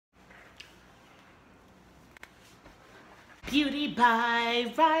Beauty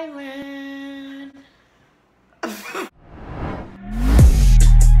by Rylan.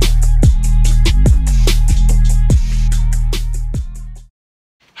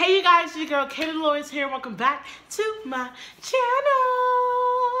 Hey you guys, your girl Kayla Dolores here. Welcome back to my channel.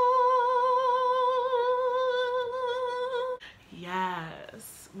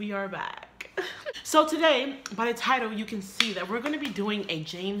 Yes, we are back. So today, by the title, you can see that we're going to be doing a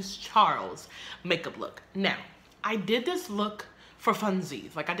James Charles makeup look. Now, I did this look for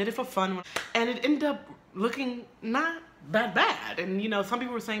funsies. Like, I did it for fun, and it ended up looking not that bad. And, you know, some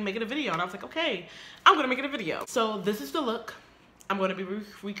people were saying, make it a video. And I was like, okay, I'm going to make it a video. So this is the look I'm going to be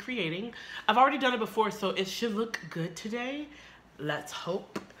recreating. I've already done it before, so it should look good today. Let's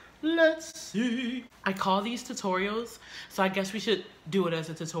hope. Let's see. I call these tutorials, so I guess we should do it as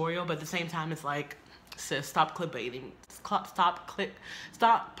a tutorial, but at the same time, it's like, sis, stop clickbaiting. Stop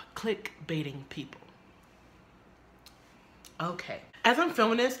clickbaiting people. Okay. As I'm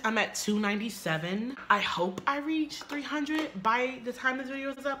filming this, I'm at 297. I hope I reach 300 by the time this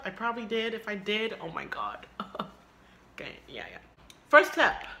video is up. I probably did. If I did, oh my god. Okay, yeah. First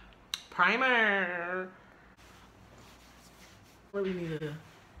step, primer. What do we need to,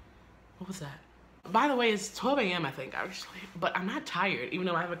 what was that? By the way, it's 12 a.m. I think, actually, but I'm not tired, even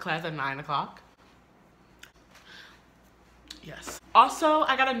though I have a class at 9 o'clock. Yes. Also,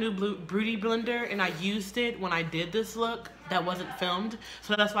 I got a new Beauty Blender, and I used it when I did this look that wasn't filmed,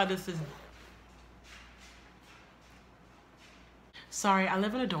 so that's why this is... Sorry, I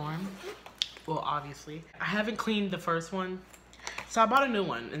live in a dorm. Well, obviously. I haven't cleaned the first one, so I bought a new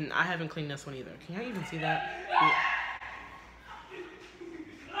one, and I haven't cleaned this one either. Can y'all even see that? Yeah.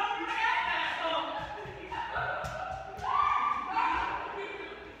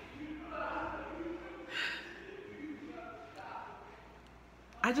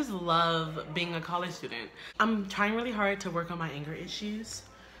 I just love being a college student. I'm trying really hard to work on my anger issues,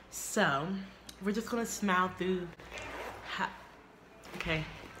 so we're just gonna smile through. Okay.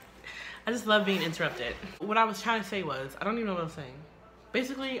 I just love being interrupted. What I was trying to say was, I don't even know what I was saying.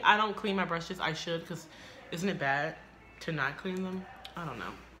 Basically, I don't clean my brushes. I should, because isn't it bad to not clean them? I don't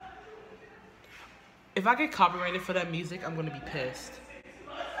know. If I get copyrighted for that music, I'm gonna be pissed.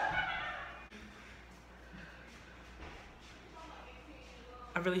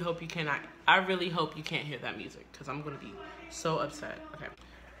 I really hope you can't hear that music, because I'm gonna be so upset. Okay.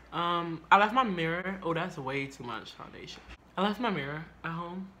 I left my mirror. Oh, that's way too much foundation. I left my mirror at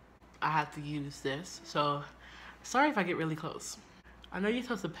home. I had to use this, so sorry if I get really close. I know you're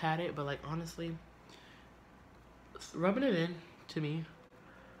supposed to pat it, but like honestly, rubbing it in to me,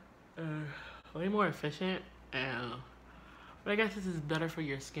 way more efficient, and but I guess this is better for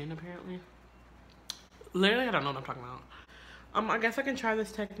your skin apparently. Literally, I don't know what I'm talking about. I guess I can try this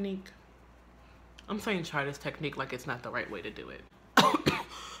technique. I'm saying try this technique like it's not the right way to do it.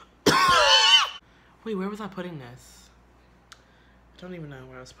 Wait, where was I putting this? I don't even know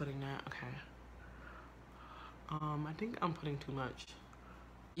where I was putting that. Okay. I think I'm putting too much.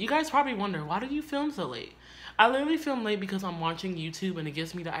 You guys probably wonder, why do you film so late? I literally film late because I'm watching YouTube and it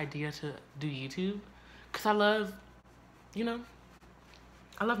gives me the idea to do YouTube. Because I love, you know,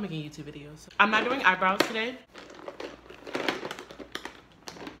 I love making YouTube videos. I'm not doing eyebrows today.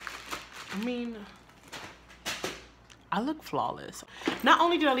 I mean, I look flawless. Not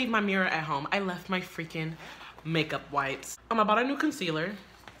only did I leave my mirror at home, I left my freaking makeup wipes. I bought a new concealer.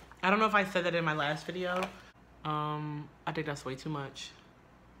 I don't know if I said that in my last video. I think that's way too much.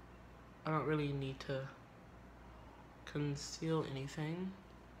 I don't really need to conceal anything.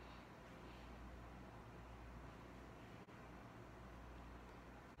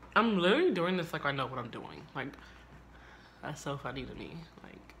 I'm literally doing this like I know what I'm doing. Like, that's so funny to me.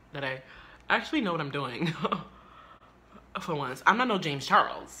 Like, that I actually know what I'm doing. For once. I'm not no James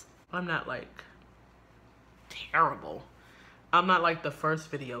Charles. I'm not like terrible. I'm not like the first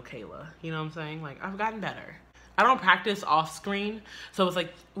video Kayla. You know what I'm saying? Like, I've gotten better. I don't practice off screen. So it's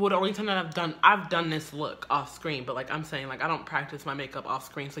like, well, the only time that I've done this look off screen, but like I'm saying, like I don't practice my makeup off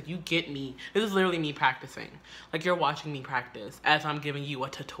screen. So like you get me. This is literally me practicing. Like you're watching me practice as I'm giving you a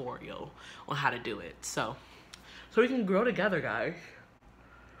tutorial on how to do it. So we can grow together, guys.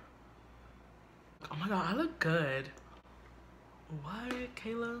 Oh my god, I look good. What,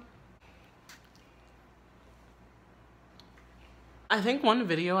 Kayla? I think one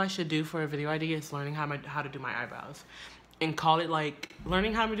video I should do for a video idea is learning how to do my eyebrows, and call it like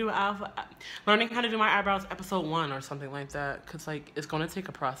learning how to do my eyebrows episode 1 or something like that, because like it's gonna take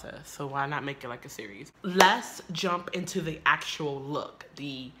a process, so why not make it like a series? Let's jump into the actual look,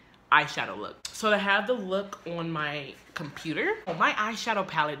 the eyeshadow look. So I have the look on my computer. My eyeshadow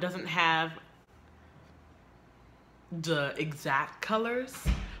palette doesn't have the exact colors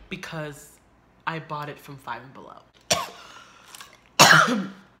because I bought it from Five and Below.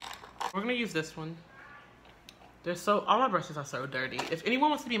 We're gonna use this one. All my brushes are so dirty. If anyone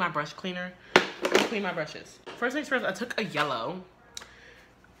wants to be my brush cleaner, clean my brushes. First things first, I took a yellow.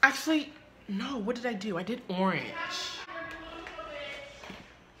 Actually, no, what did I do? I did orange.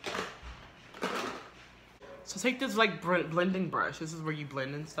 So take this like blending brush. This is where you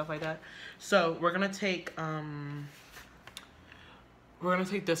blend and stuff like that. So we're gonna take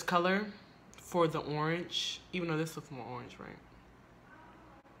this color for the orange, even though this looks more orange, right?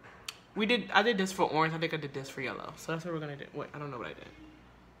 I did this for orange. I think I did this for yellow. So that's what we're gonna do. Wait, I don't know what I did.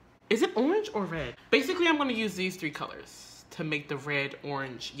 Is it orange or red? Basically, I'm gonna use these 3 colors to make the red,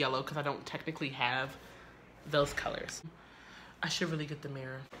 orange, yellow, because I don't technically have those colors. I should really get the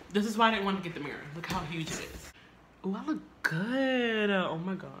mirror. This is why I didn't want to get the mirror. Look how huge it is. Oh, I look good. Oh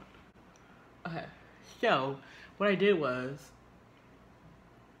my God. Okay. So, what I did was,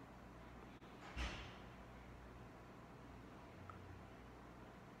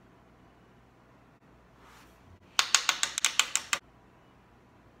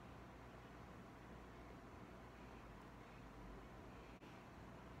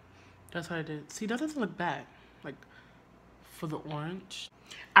 that's what I did. See, that doesn't look bad. Like, for the orange.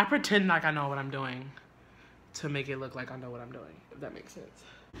 I pretend like I know what I'm doing to make it look like I know what I'm doing, if that makes sense.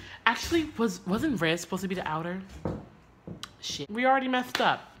 Actually, wasn't red supposed to be the outer? Shit. We already messed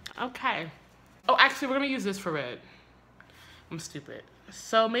up. Okay. Oh, actually, we're gonna use this for red. I'm stupid.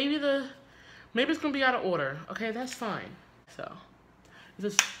 So maybe it's gonna be out of order. Okay, that's fine. So,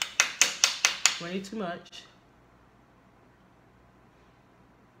 this is way too much.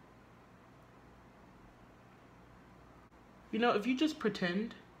 You know, if you just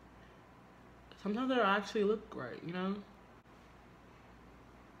pretend, sometimes it'll actually look right, you know?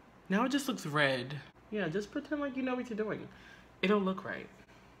 Now it just looks red. Yeah, just pretend like you know what you're doing. It'll look right.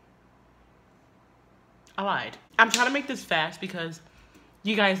 I lied. I'm trying to make this fast because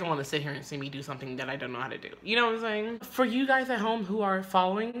you guys don't want to sit here and see me do something that I don't know how to do. You know what I'm saying? For you guys at home who are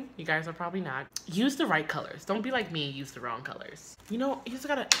following, you guys are probably not. Use the right colors. Don't be like me and use the wrong colors. You know, you just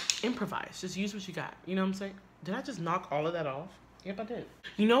gotta improvise. Just use what you got. You know what I'm saying? Did I just knock all of that off? Yep, I did.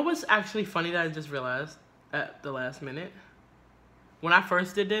 You know what's actually funny that I just realized at the last minute? When I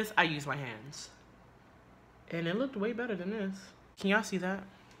first did this, I used my hands. And it looked way better than this. Can y'all see that?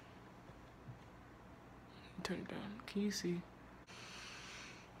 Turn it down. Can you see?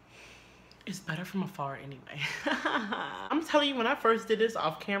 It's better from afar anyway. I'm telling you, when I first did this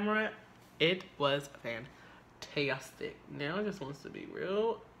off camera, it was fantastic. Now it just wants to be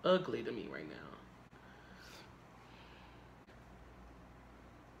real ugly to me right now.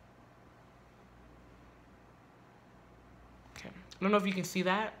 Okay, I don't know if you can see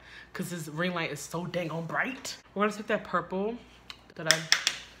that because this ring light is so dang on bright. We're gonna take that purple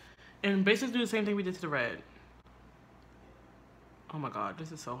and basically do the same thing we did to the red. Oh my God,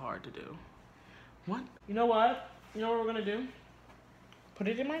 this is so hard to do. What? You know what? You know what we're gonna do? Put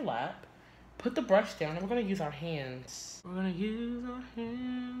it in my lap, put the brush down, and we're gonna use our hands. We're gonna use our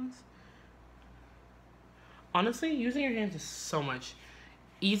hands. Honestly, using your hands is so much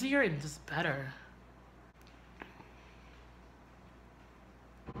easier and just better.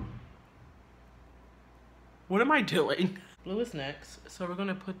 What am I doing? Blue is next, so we're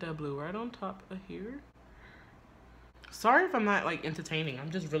gonna put that blue right on top of here. Sorry if I'm not like entertaining.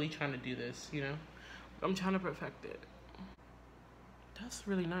 I'm just really trying to do this, you know? I'm trying to perfect it. That's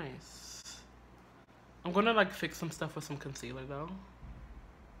really nice. I'm gonna like fix some stuff with some concealer though.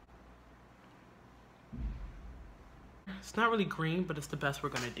 It's not really green, but it's the best we're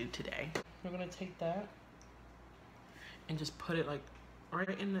gonna do today. We're gonna take that and just put it like right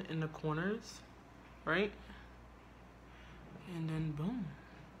in the corners, right? And then boom.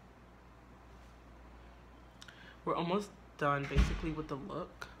 We're almost done basically with the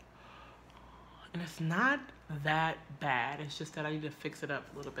look. And it's not that bad. It's just that I need to fix it up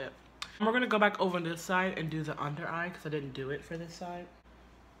a little bit. And we're gonna go back over this side and do the under eye because I didn't do it for this side.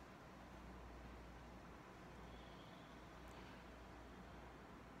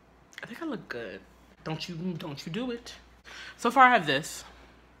 I think I look good. Don't you do it. So far I have this.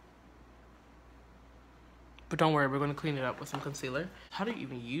 But don't worry, we're gonna clean it up with some concealer. How do you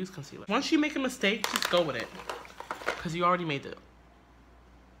even use concealer? Once you make a mistake, just go with it. Because you already made the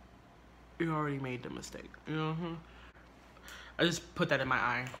mistake. I just put that in my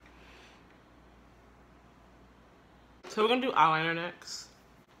eye. So we're gonna do eyeliner next.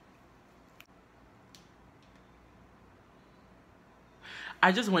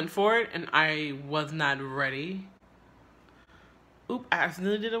 I just went for it and I was not ready. Oop, I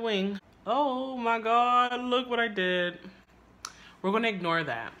accidentally did a wing. Oh my God, look what I did. We're gonna ignore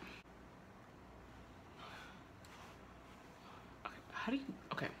that. Okay, how do you,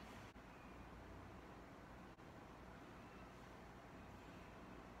 okay.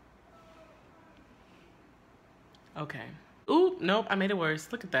 Okay. Ooh, nope, I made it worse.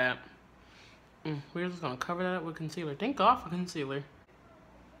 Look at that. We're just gonna cover that up with concealer. Thank God for concealer.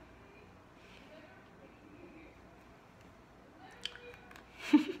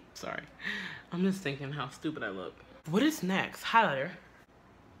 Sorry. I'm just thinking how stupid I look. What is next? Highlighter.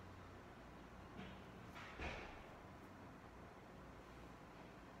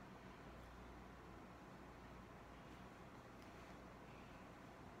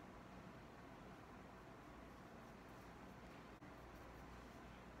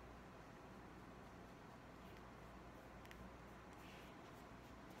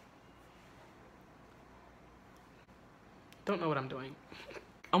 Don't know what I'm doing.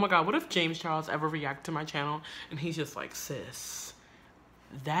 Oh my God, what if James Charles ever react to my channel and he's just like, sis,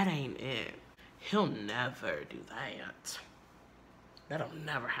 that ain't it. He'll never do that. That'll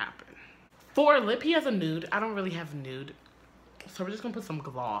never happen. For lip, he has a nude. I don't really have nude. So we're just gonna put some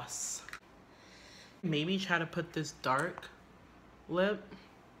gloss. Maybe try to put this dark lip.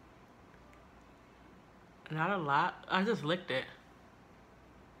 Not a lot. I just licked it.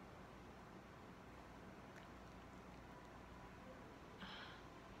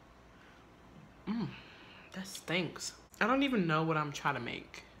 That stinks. I don't even know what I'm trying to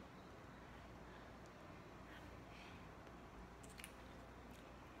make.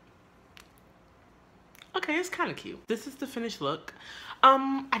 Okay, it's kind of cute. This is the finished look.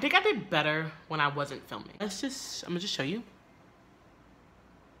 I think I did better when I wasn't filming. I'm gonna just show you.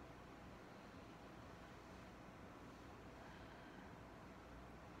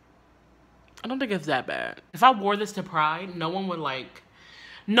 I don't think it's that bad. If I wore this to Pride, no one would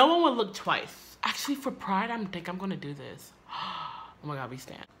look twice. Actually, for Pride, I think I'm gonna do this. Oh my God, we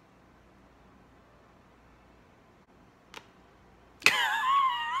stand.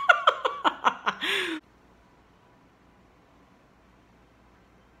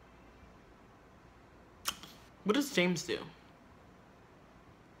 What does James do?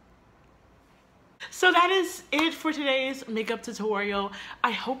 So that is it for today's makeup tutorial.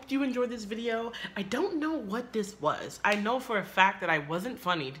 I hope you enjoyed this video. I don't know what this was. I know for a fact that I wasn't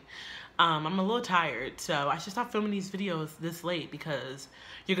funnied. I'm a little tired, so I should stop filming these videos this late because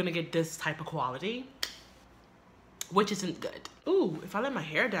you're gonna get this type of quality, which isn't good. Ooh, if I let my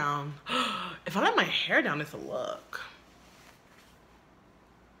hair down, if I let my hair down, it's a look.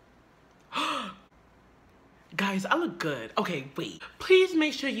 Guys, I look good. Okay, wait. Please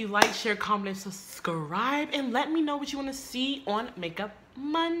make sure you like, share, comment, and subscribe, and let me know what you want to see on Makeup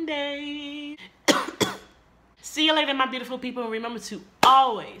Monday. See you later, my beautiful people, and remember to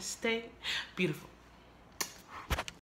always stay beautiful.